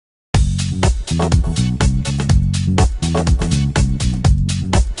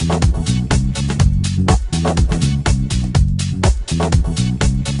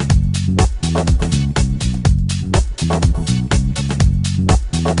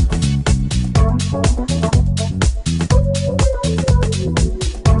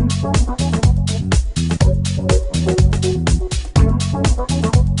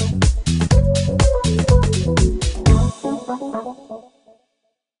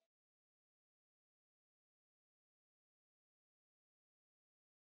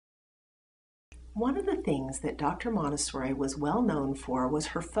One of the things that Dr. Montessori was well known for was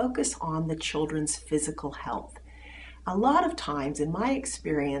her focus on the children's physical health. A lot of times, in my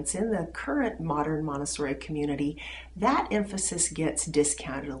experience in the current modern Montessori community, that emphasis gets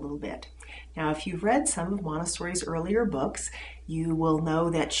discounted a little bit. Now, if you've read some of Montessori's earlier books, you will know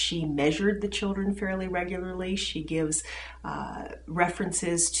that she measured the children fairly regularly. She gives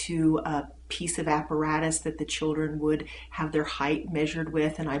references to a piece of apparatus that the children would have their height measured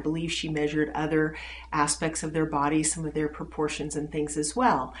with, and I believe she measured other aspects of their body, some of their proportions and things as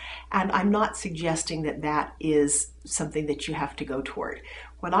well. And I'm not suggesting that that is something that you have to go toward.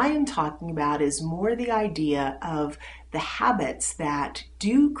 What I am talking about is more the idea of the habits that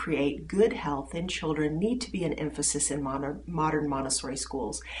do create good health in children need to be an emphasis in modern Montessori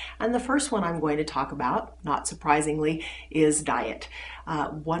schools. And the first one I'm going to talk about, not surprisingly, is diet.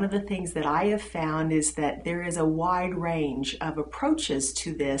 One of the things that I have found is that there is a wide range of approaches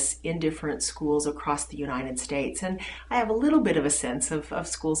to this in different schools across the United States. And I have a little bit of a sense of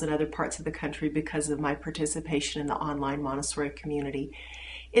schools in other parts of the country because of my participation in the online Montessori community.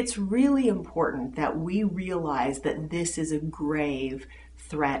 It's really important that we realize that this is a grave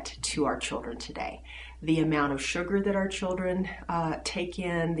threat to our children today. The amount of sugar that our children take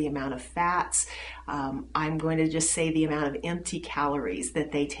in, the amount of fats, I'm going to just say the amount of empty calories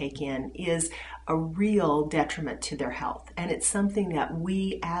that they take in is a real detriment to their health. And it's something that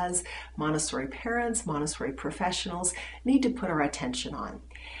we as Montessori parents, Montessori professionals need to put our attention on.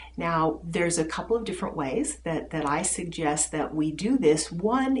 Now, there's a couple of different ways that I suggest that we do this.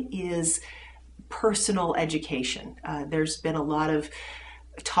 One is personal education. There's been a lot of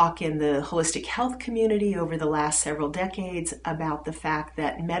talk in the holistic health community over the last several decades about the fact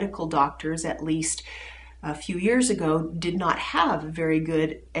that medical doctors, at least a few years ago, did not have very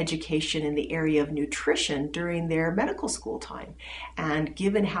good education in the area of nutrition during their medical school time. And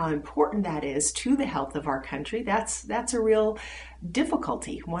given how important that is to the health of our country, that's a real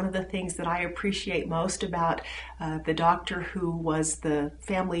difficulty. One of the things that I appreciate most about the doctor who was the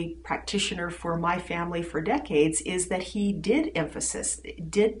family practitioner for my family for decades is that he did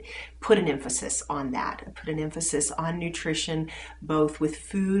put an emphasis on that, put an emphasis on nutrition, both with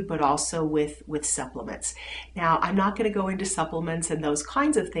food but also with supplements. Now, I'm not going to go into supplements and those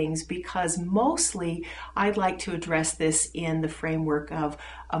kinds of things because mostly I'd like to address this in the framework of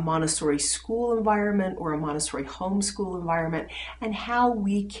a Montessori school environment or a Montessori homeschool environment, and how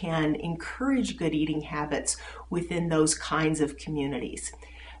we can encourage good eating habits within those kinds of communities.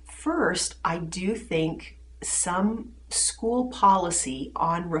 First, I do think some school policy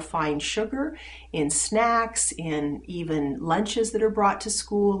on refined sugar in snacks, in even lunches that are brought to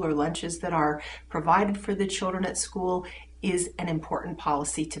school or lunches that are provided for the children at school is an important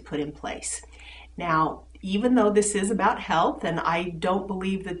policy to put in place. Now, even though this is about health, and I don't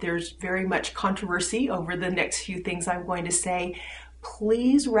believe that there's very much controversy over the next few things I'm going to say,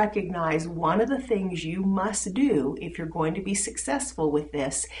 please recognize one of the things you must do if you're going to be successful with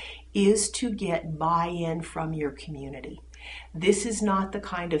this is to get buy-in from your community. This is not the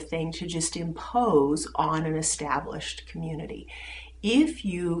kind of thing to just impose on an established community. If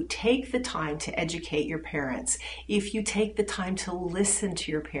you take the time to educate your parents, if you take the time to listen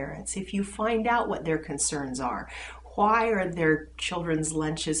to your parents, if you find out what their concerns are, why are their children's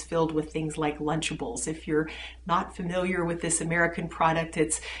lunches filled with things like Lunchables? If you're not familiar with this American product,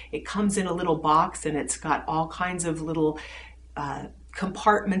 it comes in a little box and it's got all kinds of little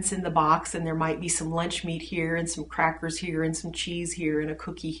compartments in the box, and there might be some lunch meat here and some crackers here and some cheese here and a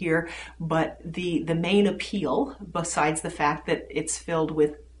cookie here. But the main appeal, besides the fact that it's filled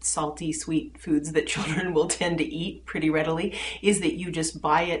with salty, sweet foods that children will tend to eat pretty readily, is that you just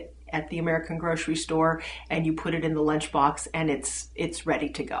buy it at the American grocery store and you put it in the lunchbox and it's ready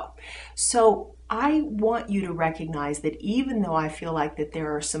to go. So I want you to recognize that even though I feel like that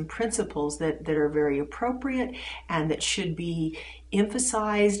there are some principles that are very appropriate and that should be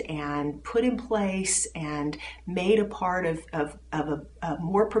emphasized and put in place and made a part of a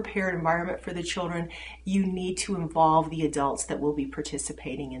more prepared environment for the children, you need to involve the adults that will be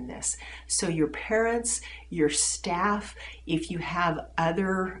participating in this. So your parents, your staff, if you have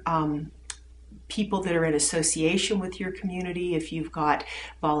other people that are in association with your community, if you've got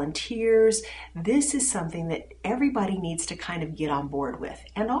volunteers, this is something that everybody needs to kind of get on board with.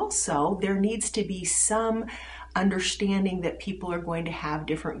 And also, there needs to be some understanding that people are going to have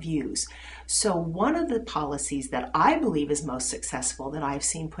different views. So one of the policies that I believe is most successful that I've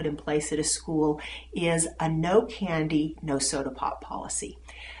seen put in place at a school is a no candy, no soda pop policy.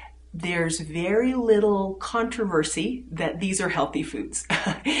 there's very little controversy that these are healthy foods.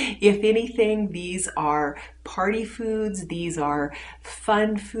 If anything, these are party foods, these are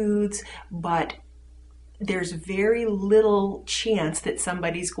fun foods, but there's very little chance that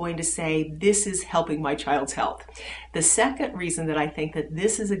somebody's going to say, this is helping my child's health. The second reason that I think that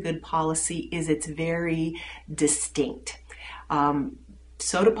this is a good policy is it's very distinct.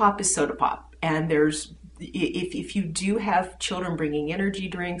 Soda pop is soda pop, and if you do have children bringing energy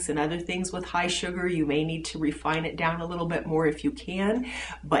drinks and other things with high sugar, you may need to refine it down a little bit more if you can.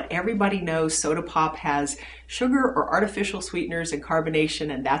 But everybody knows soda pop has sugar or artificial sweeteners and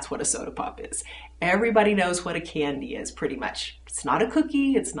carbonation, and that's what a soda pop is. Everybody knows what a candy is, pretty much. It's not a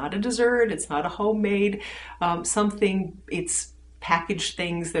cookie, it's not a dessert, it's not a homemade something. It's packaged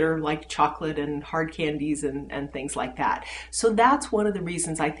things that are like chocolate and hard candies and things like that. So that's one of the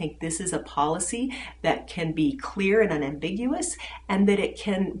reasons I think this is a policy that can be clear and unambiguous, and that it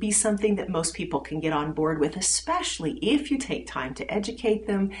can be something that most people can get on board with, especially if you take time to educate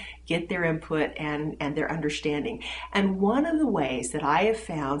them, get their input and their understanding. And one of the ways that I have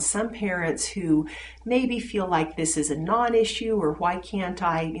found some parents who maybe feel like this is a non-issue, or why can't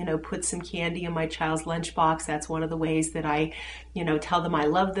I, put some candy in my child's lunchbox? That's one of the ways that I, tell them I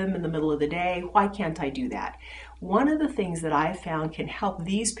love them in the middle of the day. Why can't I do that? One of the things that I've found can help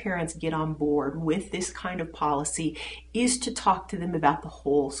these parents get on board with this kind of policy is to talk to them about the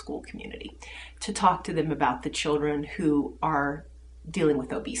whole school community, to talk to them about the children who are dealing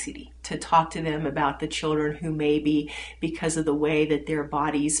with obesity, to talk to them about the children who maybe, because of the way that their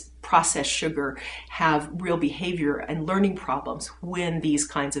bodies process sugar, have real behavior and learning problems when these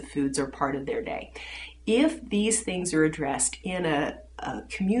kinds of foods are part of their day. If these things are addressed in a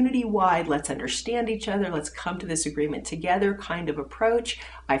community-wide, let's understand each other, let's come to this agreement together kind of approach,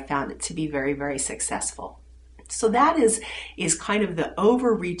 I found it to be very, very successful. So that is kind of the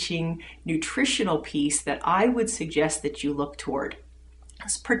overreaching nutritional piece that I would suggest that you look toward,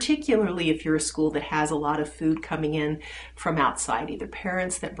 particularly if you're a school that has a lot of food coming in from outside, either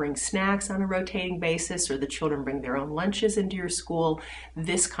parents that bring snacks on a rotating basis or the children bring their own lunches into your school.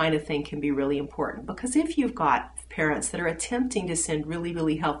 This kind of thing can be really important, because if you've got parents that are attempting to send really,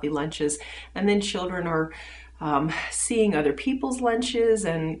 really healthy lunches, and then children are seeing other people's lunches,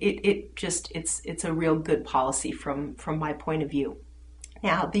 and it's a real good policy from my point of view.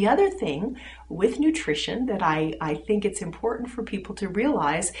 Now, the other thing with nutrition that I think it's important for people to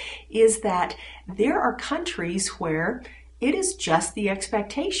realize is that there are countries where it is just the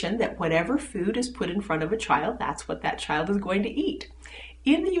expectation that whatever food is put in front of a child, that's what that child is going to eat.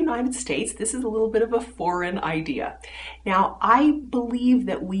 In the United States, this is a little bit of a foreign idea. Now, I believe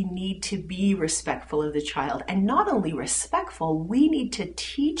that we need to be respectful of the child, and not only respectful, we need to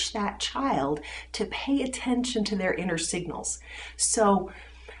teach that child to pay attention to their inner signals. So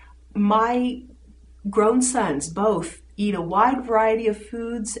my grown sons both eat a wide variety of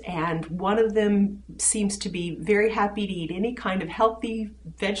foods, and one of them seems to be very happy to eat any kind of healthy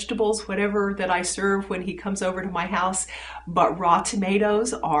vegetables, whatever that I serve when he comes over to my house, but raw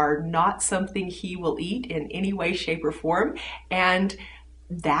tomatoes are not something he will eat in any way, shape, or form, and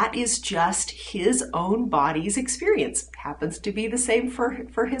that is just his own body's experience. Happens to be the same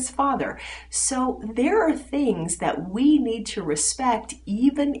for his father. So there are things that we need to respect,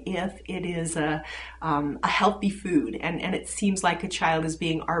 even if it is a healthy food and it seems like a child is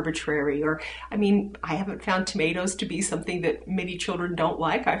being arbitrary. Or, I haven't found tomatoes to be something that many children don't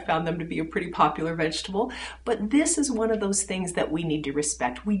like. I found them to be a pretty popular vegetable. But this is one of those things that we need to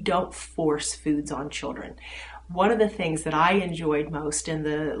respect. We don't force foods on children. One of the things that I enjoyed most in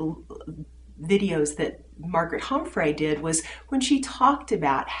the videos that Margaret Humphrey did was when she talked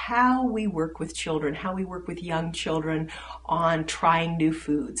about how we work with children, how we work with young children on trying new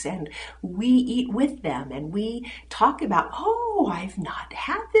foods. And we eat with them and we talk about, oh, I've not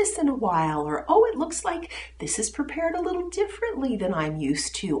had this in a while, or oh, it looks like this is prepared a little differently than I'm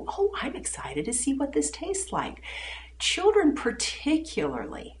used to. Oh, I'm excited to see what this tastes like. Children,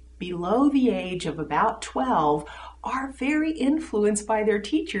 particularly below the age of about 12, are very influenced by their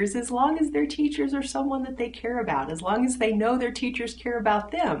teachers, as long as their teachers are someone that they care about, as long as they know their teachers care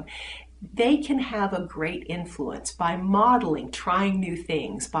about them. They can have a great influence by modeling, trying new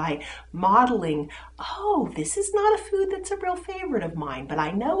things, by modeling, oh, this is not a food that's a real favorite of mine, but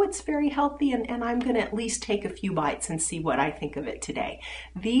I know it's very healthy and I'm going to at least take a few bites and see what I think of it today.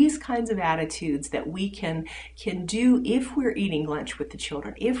 These kinds of attitudes that we can do if we're eating lunch with the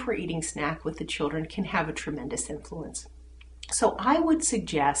children, if we're eating snack with the children, can have a tremendous influence. So I would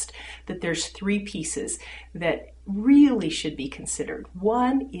suggest that there's three pieces that really should be considered.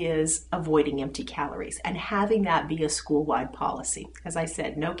 One is avoiding empty calories and having that be a school-wide policy. As I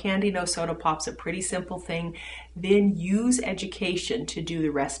said, no candy, no soda pop's a pretty simple thing. Then use education to do the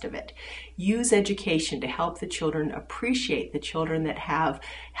rest of it. Use education to help the children appreciate the children that have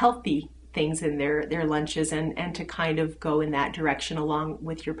healthy things in their lunches and to kind of go in that direction along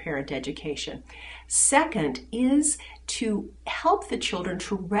with your parent education. Second is to help the children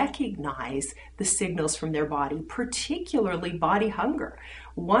to recognize the signals from their body, particularly body hunger.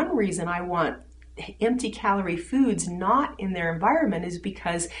 One reason I want empty calorie foods not in their environment is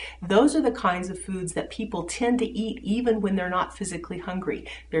because those are the kinds of foods that people tend to eat even when they're not physically hungry.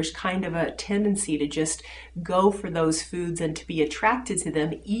 There's kind of a tendency to just go for those foods and to be attracted to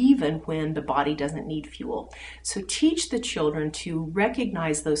them even when the body doesn't need fuel. So teach the children to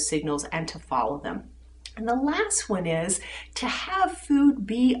recognize those signals and to follow them. And the last one is to have food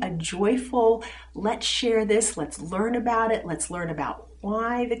be a joyful, let's share this, let's learn about it, let's learn about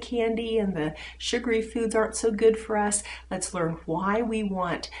why the candy and the sugary foods aren't so good for us. Let's learn why we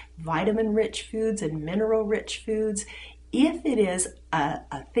want vitamin-rich foods and mineral-rich foods. If it is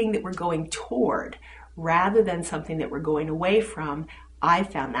a thing that we're going toward rather than something that we're going away from, I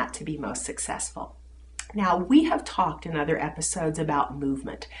found that to be most successful. Now, we have talked in other episodes about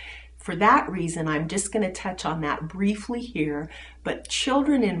movement. For that reason, I'm just going to touch on that briefly here, but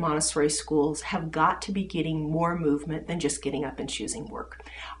children in Montessori schools have got to be getting more movement than just getting up and choosing work.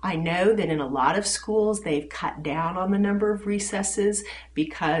 I know that in a lot of schools, they've cut down on the number of recesses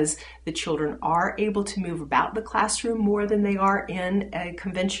because the children are able to move about the classroom more than they are in a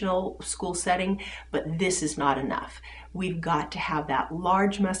conventional school setting, but this is not enough. We've got to have that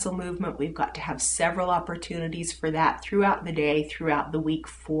large muscle movement. We've got to have several opportunities for that throughout the day, throughout the week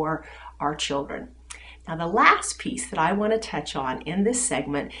for our children. Now, the last piece that I want to touch on in this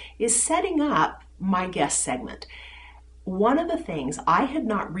segment is setting up my guest segment. One of the things I had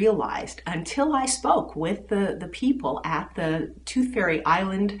not realized until I spoke with the people at the Tooth Fairy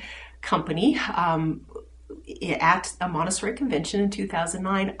Island company at a Montessori convention in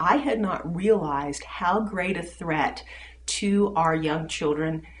 2009, I had not realized how great a threat to our young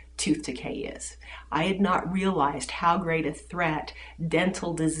children tooth decay is. I had not realized how great a threat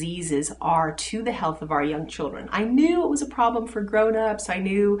dental diseases are to the health of our young children. I knew it was a problem for grown-ups. I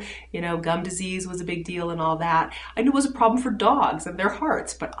knew, gum disease was a big deal and all that. I knew it was a problem for dogs and their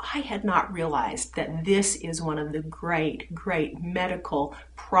hearts, but I had not realized that this is one of the great, great medical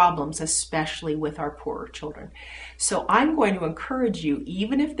problems, especially with our poorer children. So I'm going to encourage you,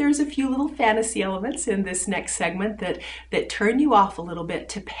 even if there's a few little fantasy elements in this next segment that turn you off a little bit,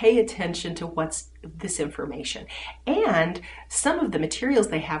 to pay attention to what's this information. And some of the materials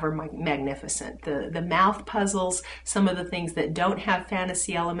they have are magnificent. The mouth puzzles, some of the things that don't have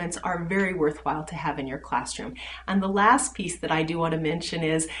fantasy elements are very worthwhile to have in your classroom. And the last piece that I do want to mention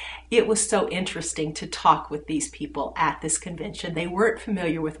is it was so interesting to talk with these people at this convention. They weren't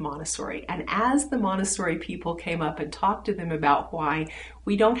familiar with Montessori. And as the Montessori people came up and talked to them about why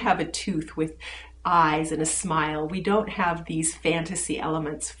we don't have a tooth with eyes and a smile, we don't have these fantasy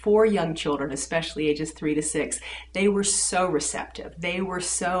elements for young children, especially ages 3 to 6. They were so receptive. They were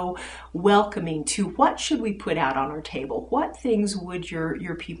so welcoming to what should we put out on our table? What things would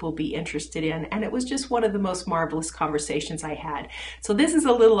your people be interested in? And it was just one of the most marvelous conversations I had. So this is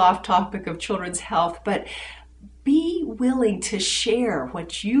a little off topic of children's health, but be willing to share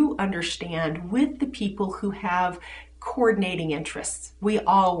what you understand with the people who have coordinating interests. We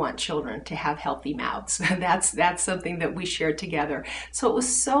all want children to have healthy mouths. That's something that we share together. So it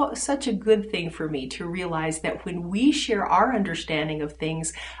was such a good thing for me to realize that when we share our understanding of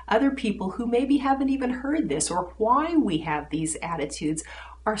things, other people who maybe haven't even heard this or why we have these attitudes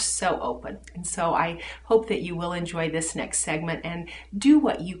are so open. And so I hope that you will enjoy this next segment and do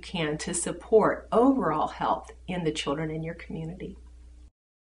what you can to support overall health in the children in your community.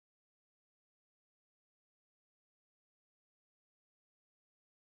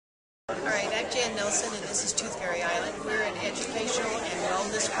 Alright, I'm Jan Nelson and this is Tooth Fairy Island. We're an educational and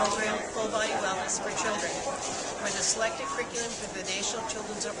wellness program, full body wellness for children. We're the selected curriculum for the National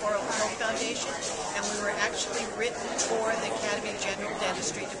Children's Oral Health Foundation, and we were actually written for the Academy of General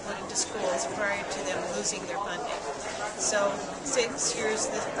Dentistry to put into schools prior to them losing their funding. So 6 years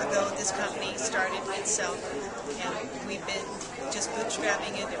ago, this company started itself, and we've been just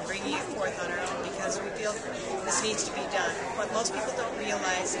bootstrapping it and bringing it forth on our own because we feel this needs to be done. What most people don't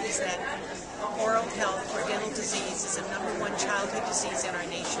realize is that oral health or dental disease is the #1 childhood disease in our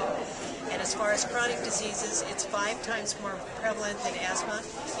nation. And as far as chronic diseases, it's 5 times more prevalent than asthma,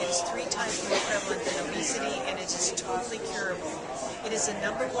 it is 3 times more prevalent than obesity, and it is totally curable. It is the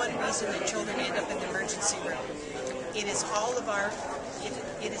 #1 reason that children end up in the emergency room. It is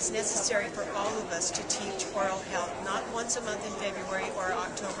it is necessary for all of us to teach oral health, not once a month in February or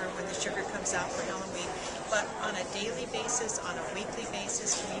October when the sugar comes out for Halloween, but on a daily basis, on a weekly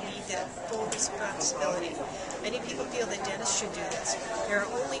basis. We need that full responsibility. Many people feel that dentists should do this. There are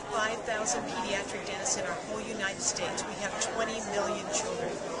only 5,000 pediatric dentists in our whole United States. We have 20 million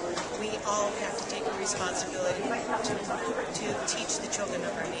children. We all have to take a responsibility to teach the children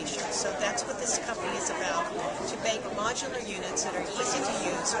of our nation. So that's what this company is about, to make modular units that are easy to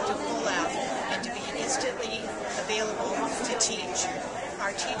use, to pull out, and to be instantly available to teach.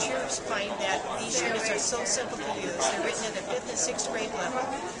 Our teachers find that these units are so simple to use. They're written at a 5th and 6th grade level.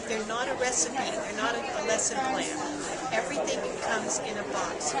 They're not a recipe. They're not a lesson plan. Everything comes in a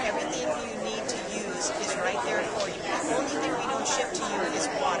box. Everything you need to use is right there for you. The only thing we don't ship to you is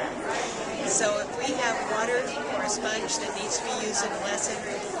water. So if we have water or a sponge that needs to be used in a lesson,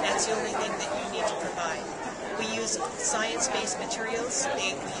 that's the only thing that you need to provide. We use science-based materials.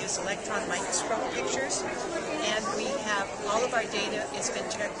 We use electron microscope pictures, and we have all of our data has been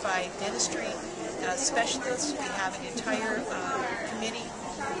checked by dentistry specialists. We have an entire committee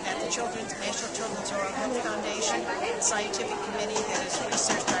at the National Children's Oral Health Foundation, a scientific committee that has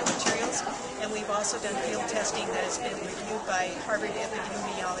researched our materials, and we've also done field testing that has been reviewed by Harvard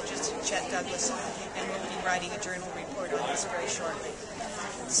epidemiologist Chet Douglas, and we'll be writing a journal report on this very shortly.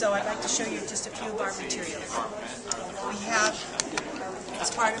 So I'd like to show you just a few of our materials. We have,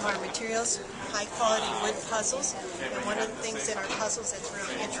 as part of our materials, high-quality wood puzzles. And one of the things in our puzzles that's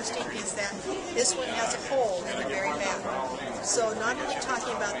really interesting is that this one has a hole in the very back. So not only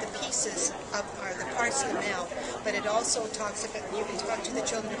talking about the pieces of, or the parts of the mouth, but it also talks about, you can talk to the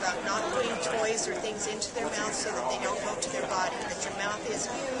children about not putting toys or things into their mouth so that they don't go to their body, that your mouth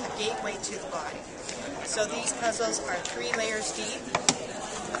is a gateway to the body. So these puzzles are 3 layers deep.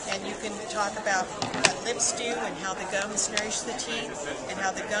 And you can talk about what lips do and how the gums nourish the teeth, and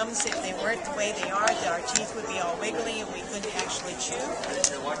how the gums, if they weren't the way they are, our teeth would be all wiggly and we couldn't actually chew.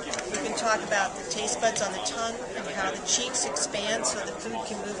 You can talk about the taste buds on the tongue and how the cheeks expand so the food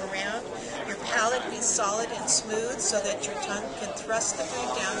can move around. Your palate is solid and smooth so that your tongue can thrust the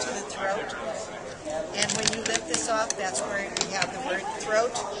food down to the throat. And when you lift this off, that's where we have the word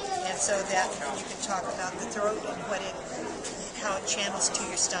throat, and so that you can talk about the throat and how it channels to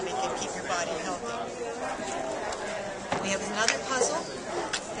your stomach and keep your body healthy. We have another puzzle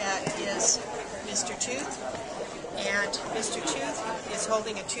that is Mr. Tooth, and Mr. Tooth is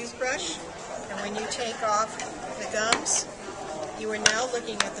holding a toothbrush, and when you take off the gums, you are now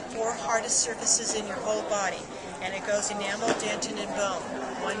looking at the 4 hardest surfaces in your whole body, and it goes enamel, dentin, and bone,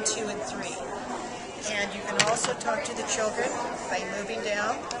 1, 2, and 3. And you can also talk to the children by moving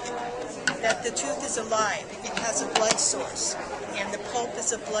down that the tooth is alive. It has a blood source, and the pulp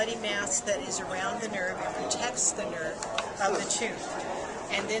is a bloody mass that is around the nerve and protects the nerve of the tooth.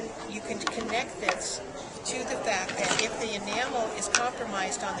 And then you can connect this to the fact that if the enamel is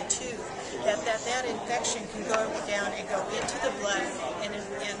compromised on the tooth, that infection can go down and go into the blood and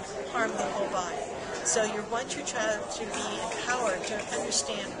harm the whole body. So you want your child to be empowered to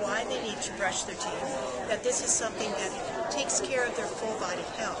understand why they need to brush their teeth, that this is something that takes care of their full body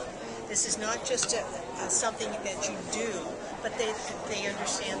health. This is not just something that you do, but they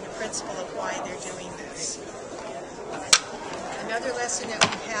understand the principle of why they're doing this. Another lesson that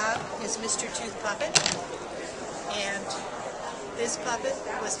we have is Mr. Tooth Puppet, and this puppet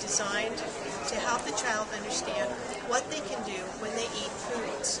was designed to help the child understand what they can do when they eat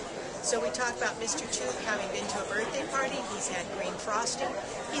foods. So we talk about Mr. Tooth having been to a birthday party. He's had green frosting.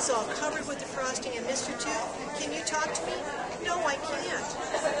 He's all covered with the frosting. And Mr. Tooth, can you talk to me? No, I can't.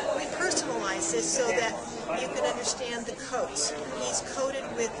 We personalize this so that you can understand the coats. He's coated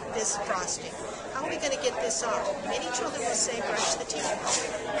with this frosting. How are we going to get this off? Many children will say brush the teeth.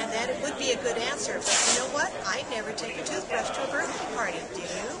 And that it would be a good answer. But you know what? I never take a toothbrush to a birthday party, do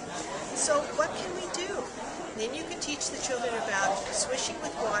you? So what can we do? Then you can teach the children about swishing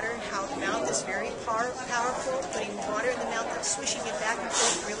with water, how the mouth is very powerful, putting water in the mouth and swishing it back and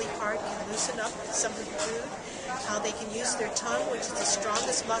forth really hard can loosen up some of the food, how they can use their tongue, which is the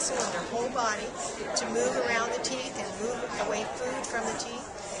strongest muscle in their whole body, to move around the teeth and move away food from the teeth.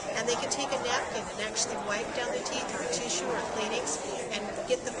 And they can take a napkin and actually wipe down their teeth or a tissue or Kleenex and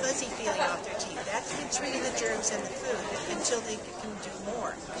get the fuzzy feeling off their teeth. That gets rid of the germs and the food until they can do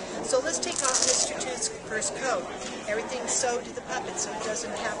more. So let's take off Mr. Tooth's first coat. Everything's sewed to the puppet so it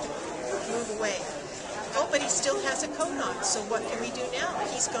doesn't have to move away. Oh, but he still has a coat on, so what can we do now?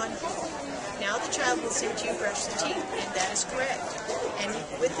 He's gone home. Now the child will say to you, brush the teeth, and that is correct. And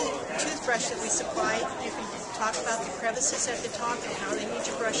with the toothbrush that we supply, you can talk about the crevices at the top and how they need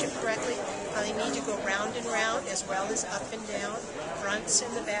to brush it correctly, how they need to go round and round as well as up and down, fronts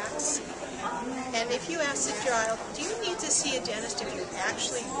and the backs. And if you ask the child, do you need to see a dentist if you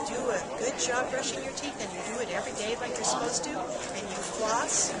actually do a good job brushing your teeth and you do it every day like you're supposed to, and you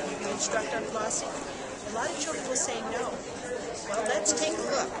floss, and you instruct on flossing? A lot of children will say no. Well, let's take a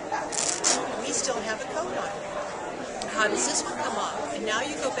look. We still have a coat on. How does this one come off? And now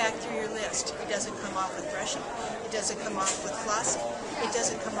you go back through your list. It doesn't come off with brushing. It doesn't come off with flossing. It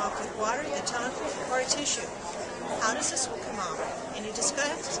doesn't come off with water, the tongue, or a tissue. How does this one come off? And you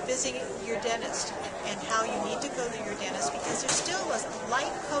discuss visiting your dentist and how you need to go to your dentist because there's still a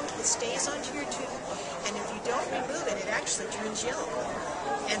light coat that stays onto your tooth, and if you don't remove it, it actually turns yellow.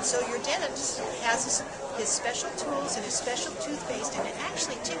 And so your dentist has his special tools and his special toothpaste, and it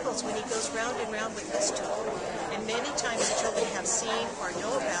actually tickles when he goes round and round with this tool. And many times the children have seen or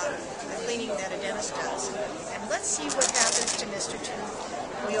know about the cleaning that a dentist does. And let's see what happens to Mr. Tooth.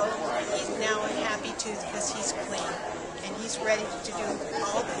 He's now a happy tooth because he's clean, and he's ready to do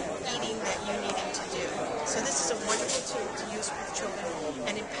all the eating that you need him to do. So this is a wonderful tool to use with children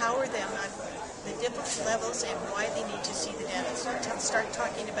and empower them on the different levels and why they need to see the dentist. Start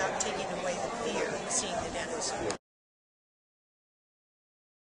talking about taking away the fear of seeing the dentist.